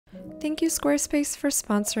Thank you Squarespace for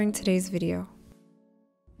sponsoring today's video.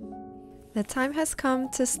 The time has come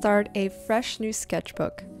to start a fresh new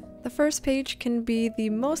sketchbook. The first page can be the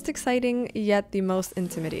most exciting, yet the most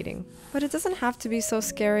intimidating. But it doesn't have to be so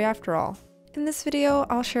scary after all. In this video,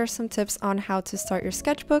 I'll share some tips on how to start your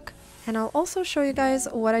sketchbook, and I'll also show you guys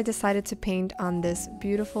what I decided to paint on this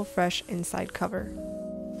beautiful fresh inside cover.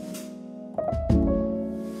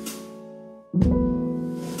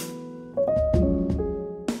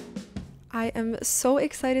 I am so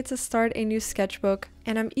excited to start a new sketchbook,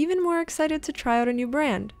 and I'm even more excited to try out a new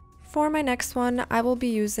brand. For my next one, I will be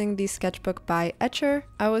using the Sketchbook by Etcher.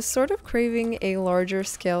 I was sort of craving a larger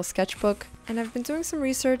scale sketchbook, and I've been doing some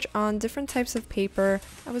research on different types of paper.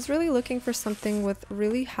 I was really looking for something with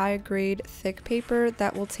really high grade thick paper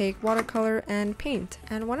that will take watercolor and paint.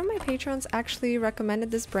 And one of my patrons actually recommended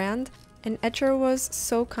this brand, and Etcher was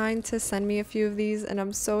so kind to send me a few of these, and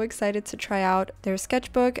I'm so excited to try out their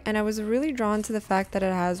sketchbook. And I was really drawn to the fact that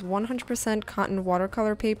it has 100% cotton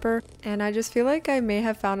watercolor paper, and I just feel like I may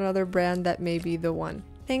have found another brand that may be the one.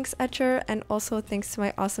 Thanks Etcher, and also thanks to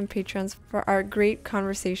my awesome patrons for our great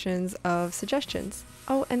conversations of suggestions.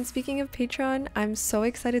 Oh, and speaking of Patreon, I'm so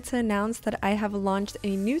excited to announce that I have launched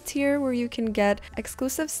a new tier where you can get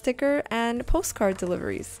exclusive sticker and postcard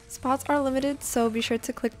deliveries. Spots are limited, so be sure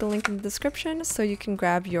to click the link in the description so you can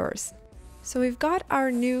grab yours. So we've got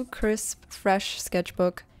our new crisp, fresh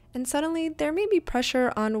sketchbook, and suddenly there may be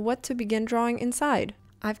pressure on what to begin drawing inside.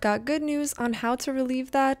 I've got good news on how to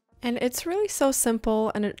relieve that, and it's really so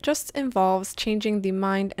simple, and it just involves changing the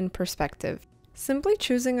mind and perspective. Simply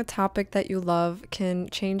choosing a topic that you love can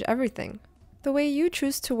change everything. The way you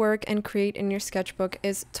choose to work and create in your sketchbook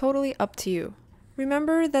is totally up to you.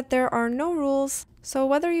 Remember that there are no rules, so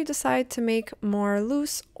whether you decide to make more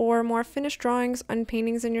loose or more finished drawings and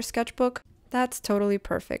paintings in your sketchbook, that's totally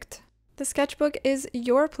perfect. The sketchbook is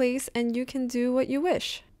your place and you can do what you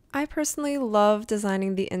wish. I personally love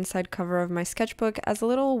designing the inside cover of my sketchbook as a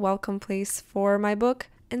little welcome place for my book.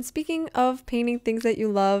 And speaking of painting things that you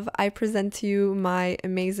love, I present to you my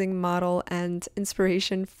amazing model and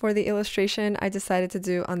inspiration for the illustration I decided to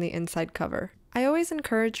do on the inside cover. I always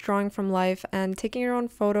encourage drawing from life and taking your own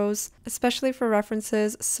photos, especially for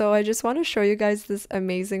references, so I just want to show you guys this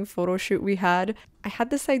amazing photo shoot we had. I had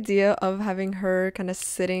this idea of having her kind of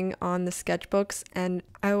sitting on the sketchbooks, and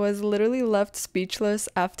I was literally left speechless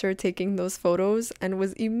after taking those photos and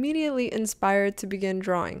was immediately inspired to begin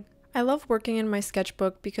drawing. I love working in my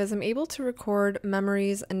sketchbook because I'm able to record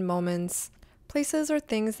memories and moments, places or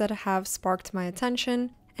things that have sparked my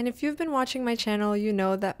attention. And if you've been watching my channel, you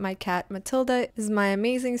know that my cat Matilda is my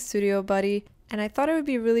amazing studio buddy, and I thought it would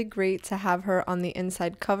be really great to have her on the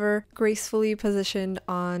inside cover, gracefully positioned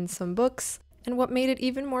on some books. And what made it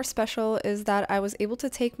even more special is that I was able to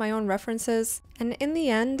take my own references, and in the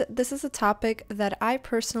end, this is a topic that I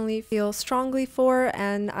personally feel strongly for,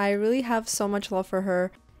 and I really have so much love for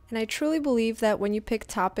her. And I truly believe that when you pick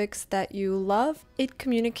topics that you love, it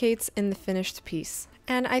communicates in the finished piece.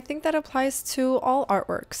 And I think that applies to all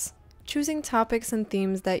artworks. Choosing topics and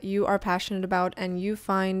themes that you are passionate about and you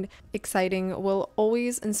find exciting will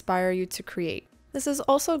always inspire you to create. This is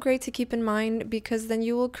also great to keep in mind because then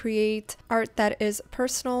you will create art that is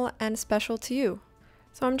personal and special to you.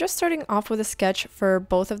 So I'm just starting off with a sketch for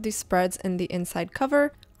both of these spreads in the inside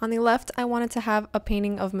cover. On the left, I wanted to have a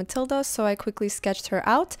painting of Matilda, so I quickly sketched her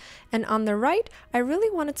out. And on the right, I really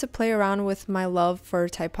wanted to play around with my love for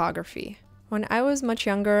typography. When I was much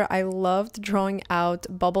younger, I loved drawing out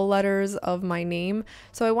bubble letters of my name,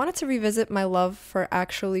 so I wanted to revisit my love for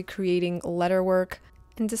actually creating letterwork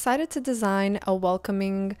and decided to design a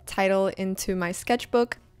welcoming title into my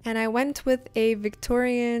sketchbook, and I went with a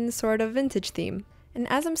Victorian sort of vintage theme. And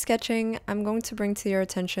as I'm sketching, I'm going to bring to your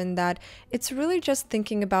attention that it's really just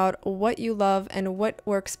thinking about what you love and what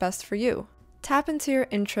works best for you. Tap into your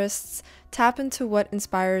interests, tap into what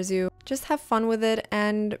inspires you, just have fun with it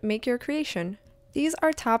and make your creation. These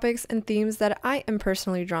are topics and themes that I am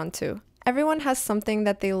personally drawn to. Everyone has something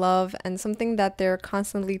that they love and something that they're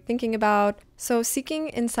constantly thinking about, so seeking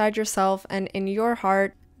inside yourself and in your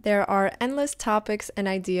heart, there are endless topics and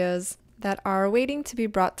ideas that are waiting to be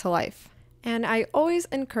brought to life. And I always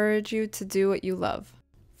encourage you to do what you love.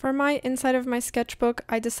 For my inside of my sketchbook,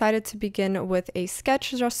 I decided to begin with a sketch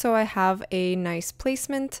just so I have a nice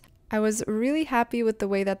placement. I was really happy with the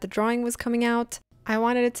way that the drawing was coming out. I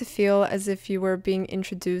wanted it to feel as if you were being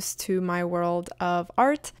introduced to my world of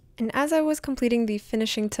art. And as I was completing the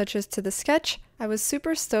finishing touches to the sketch, I was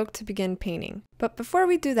super stoked to begin painting. But before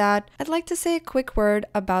we do that, I'd like to say a quick word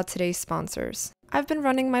about today's sponsors. I've been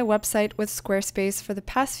running my website with Squarespace for the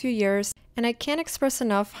past few years, and I can't express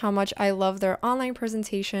enough how much I love their online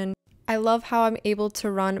presentation I love how I'm able to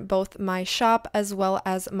run both my shop as well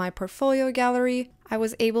as my portfolio gallery. I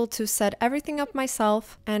was able to set everything up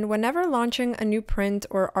myself, and whenever launching a new print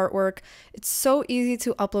or artwork, it's so easy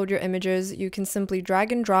to upload your images. You can simply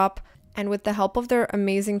drag and drop, and with the help of their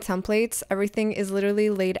amazing templates, everything is literally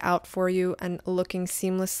laid out for you and looking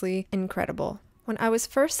seamlessly incredible. When I was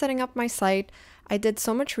first setting up my site, I did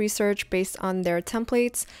so much research based on their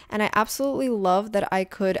templates, and I absolutely love that I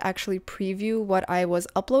could actually preview what I was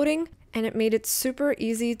uploading, and it made it super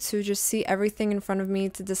easy to just see everything in front of me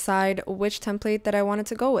to decide which template that I wanted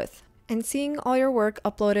to go with. And seeing all your work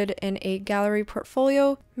uploaded in a gallery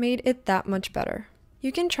portfolio made it that much better.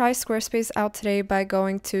 You can try Squarespace out today by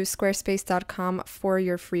going to squarespace.com for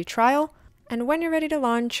your free trial. And when you're ready to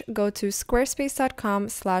launch, go to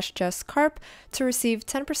squarespace.com/JessCarp to receive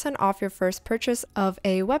 10% off your first purchase of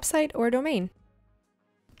a website or domain.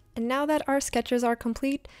 And now that our sketches are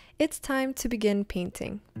complete, it's time to begin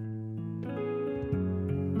painting.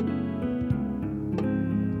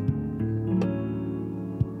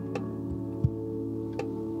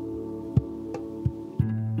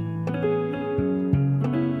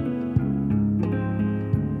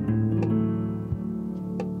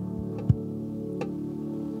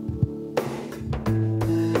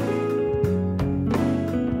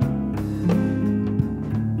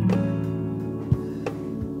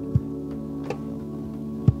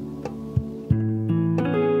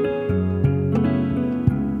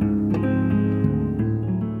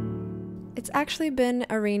 It's actually been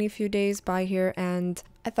a rainy few days by here, and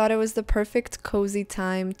I thought it was the perfect cozy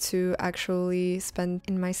time to actually spend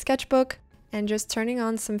in my sketchbook, and just turning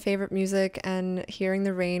on some favorite music and hearing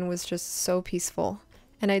the rain was just so peaceful.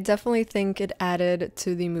 And I definitely think it added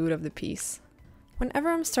to the mood of the piece. Whenever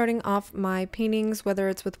I'm starting off my paintings, whether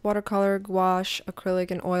it's with watercolor, gouache, acrylic,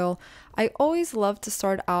 and oil, I always love to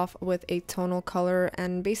start off with a tonal color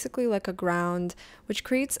and basically like a ground, which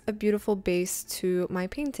creates a beautiful base to my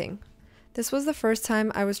painting. This was the first time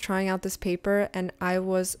I was trying out this paper, and I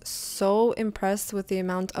was so impressed with the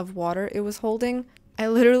amount of water it was holding. I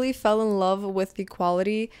literally fell in love with the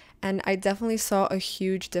quality, and I definitely saw a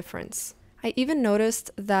huge difference. I even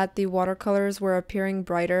noticed that the watercolors were appearing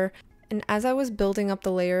brighter, and as I was building up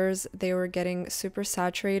the layers, they were getting super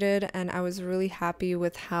saturated, and I was really happy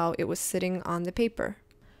with how it was sitting on the paper.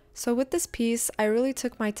 So with this piece, I really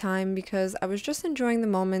took my time because I was just enjoying the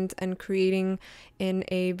moment and creating in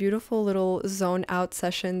a beautiful little zone out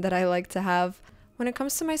session that I like to have. When it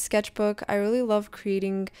comes to my sketchbook, I really love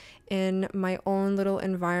creating in my own little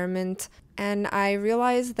environment, and I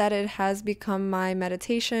realized that it has become my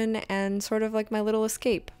meditation and sort of like my little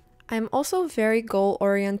escape. I'm also very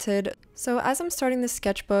goal-oriented, so as I'm starting the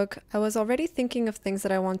sketchbook, I was already thinking of things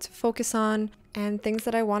that I want to focus on and things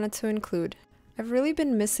that I wanted to include. I've really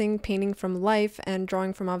been missing painting from life and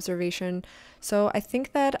drawing from observation, so I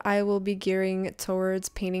think that I will be gearing towards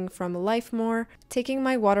painting from life more, taking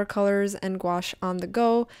my watercolors and gouache on the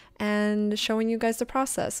go, and showing you guys the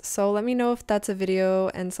process. So let me know if that's a video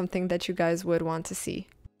and something that you guys would want to see.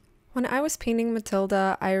 When I was painting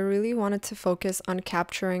Matilda, I really wanted to focus on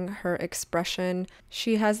capturing her expression.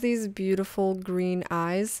 She has these beautiful green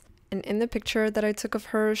eyes, and in the picture that I took of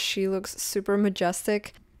her, she looks super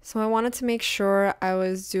majestic. So I wanted to make sure I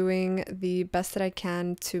was doing the best that I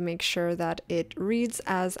can to make sure that it reads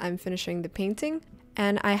as I'm finishing the painting.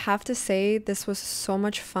 And I have to say, this was so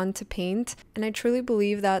much fun to paint, and I truly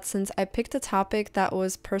believe that since I picked a topic that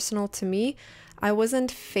was personal to me, I wasn't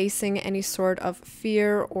facing any sort of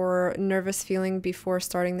fear or nervous feeling before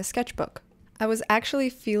starting the sketchbook. I was actually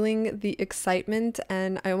feeling the excitement,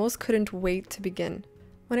 and I almost couldn't wait to begin.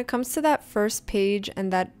 When it comes to that first page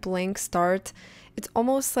and that blank start, it's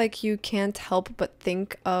almost like you can't help but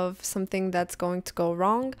think of something that's going to go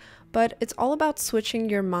wrong, but it's all about switching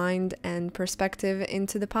your mind and perspective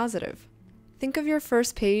into the positive. Think of your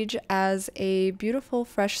first page as a beautiful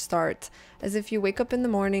fresh start, as if you wake up in the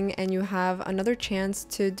morning and you have another chance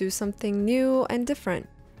to do something new and different.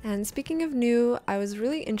 And speaking of new, I was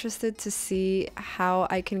really interested to see how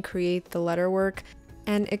I can create the letter work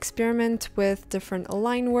and experiment with different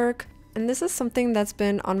line work. And this is something that's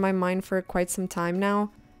been on my mind for quite some time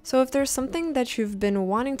now. So if there's something that you've been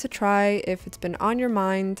wanting to try, if it's been on your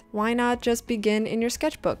mind, why not just begin in your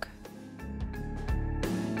sketchbook?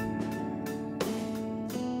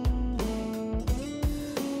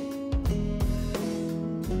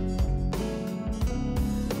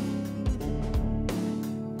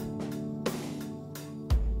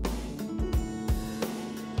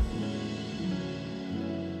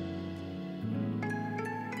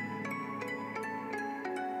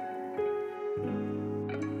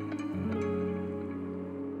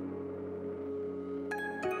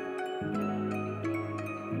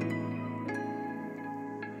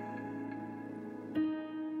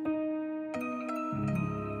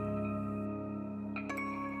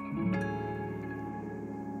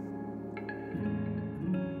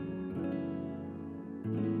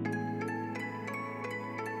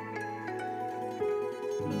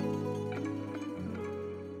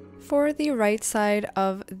 For the right side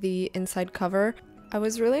of the inside cover, I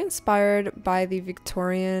was really inspired by the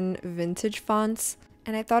Victorian vintage fonts,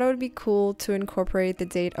 and I thought it would be cool to incorporate the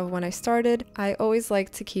date of when I started. I always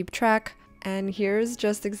like to keep track, and here's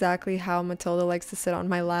just exactly how Matilda likes to sit on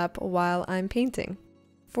my lap while I'm painting.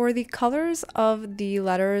 For the colors of the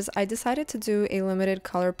letters, I decided to do a limited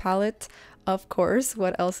color palette. Of course,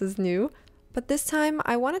 what else is new? But this time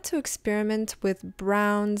I wanted to experiment with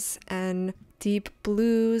browns and deep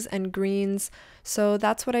blues and greens, so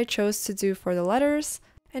that's what I chose to do for the letters.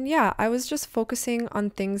 And yeah, I was just focusing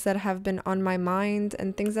on things that have been on my mind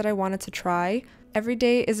and things that I wanted to try. Every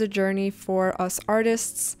day is a journey for us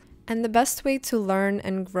artists, and the best way to learn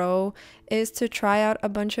and grow is to try out a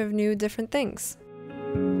bunch of new different things.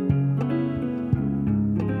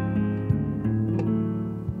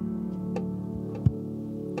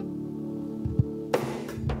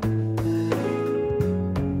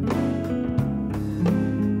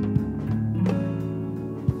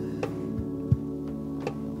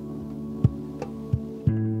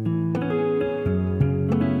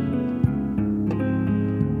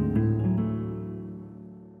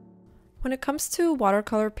 When it comes to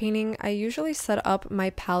watercolor painting, I usually set up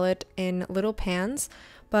my palette in little pans,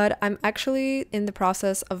 but I'm actually in the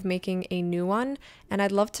process of making a new one, and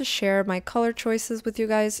I'd love to share my color choices with you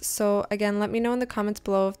guys. So again, let me know in the comments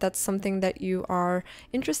below if that's something that you are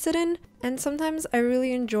interested in. And sometimes I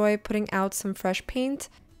really enjoy putting out some fresh paint,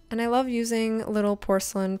 and I love using little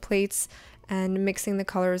porcelain plates and mixing the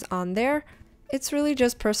colors on there. It's really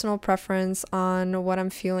just personal preference on what I'm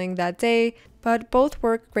feeling that day, but both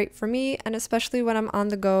work great for me, and especially when I'm on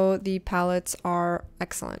the go, the palettes are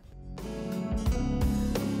excellent.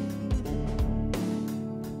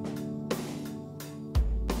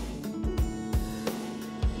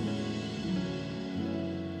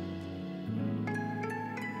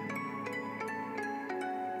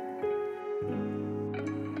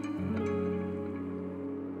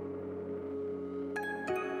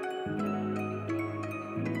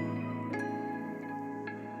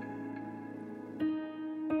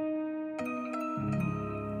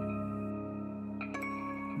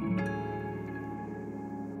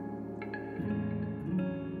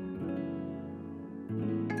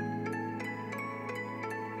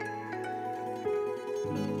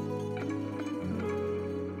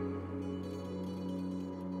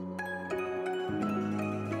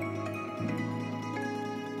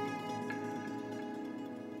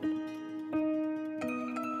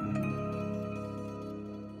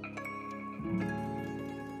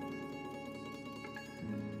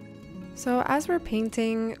 So as we're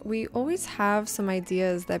painting, we always have some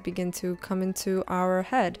ideas that begin to come into our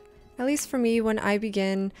head. At least for me, when I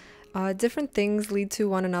begin, different things lead to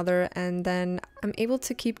one another, and then I'm able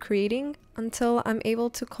to keep creating until I'm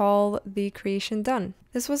able to call the creation done.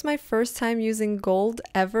 This was my first time using gold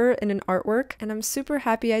ever in an artwork, and I'm super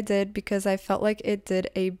happy I did because I felt like it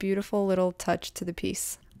did a beautiful little touch to the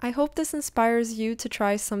piece. I hope this inspires you to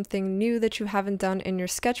try something new that you haven't done in your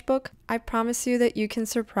sketchbook. I promise you that you can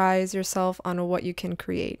surprise yourself on what you can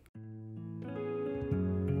create.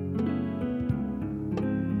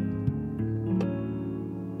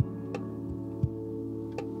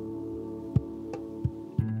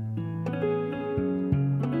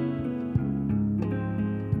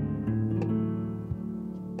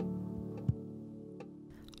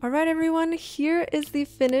 Alright everyone, here is the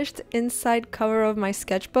finished inside cover of my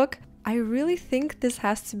sketchbook. I really think this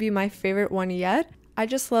has to be my favorite one yet. I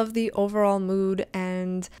just love the overall mood,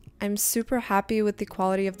 and I'm super happy with the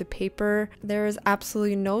quality of the paper. There is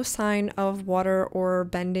absolutely no sign of water or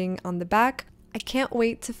bending on the back. I can't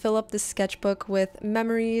wait to fill up this sketchbook with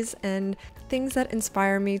memories and things that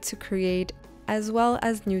inspire me to create, as well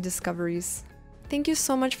as new discoveries. Thank you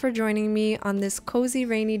so much for joining me on this cozy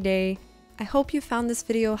rainy day. I hope you found this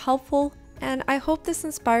video helpful, and I hope this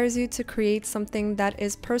inspires you to create something that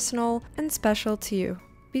is personal and special to you.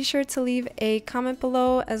 Be sure to leave a comment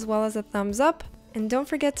below as well as a thumbs up, and don't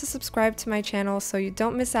forget to subscribe to my channel so you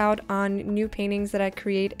don't miss out on new paintings that I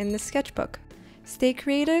create in the sketchbook. Stay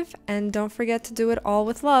creative, and don't forget to do it all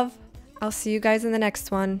with love. I'll see you guys in the next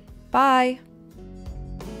one. Bye!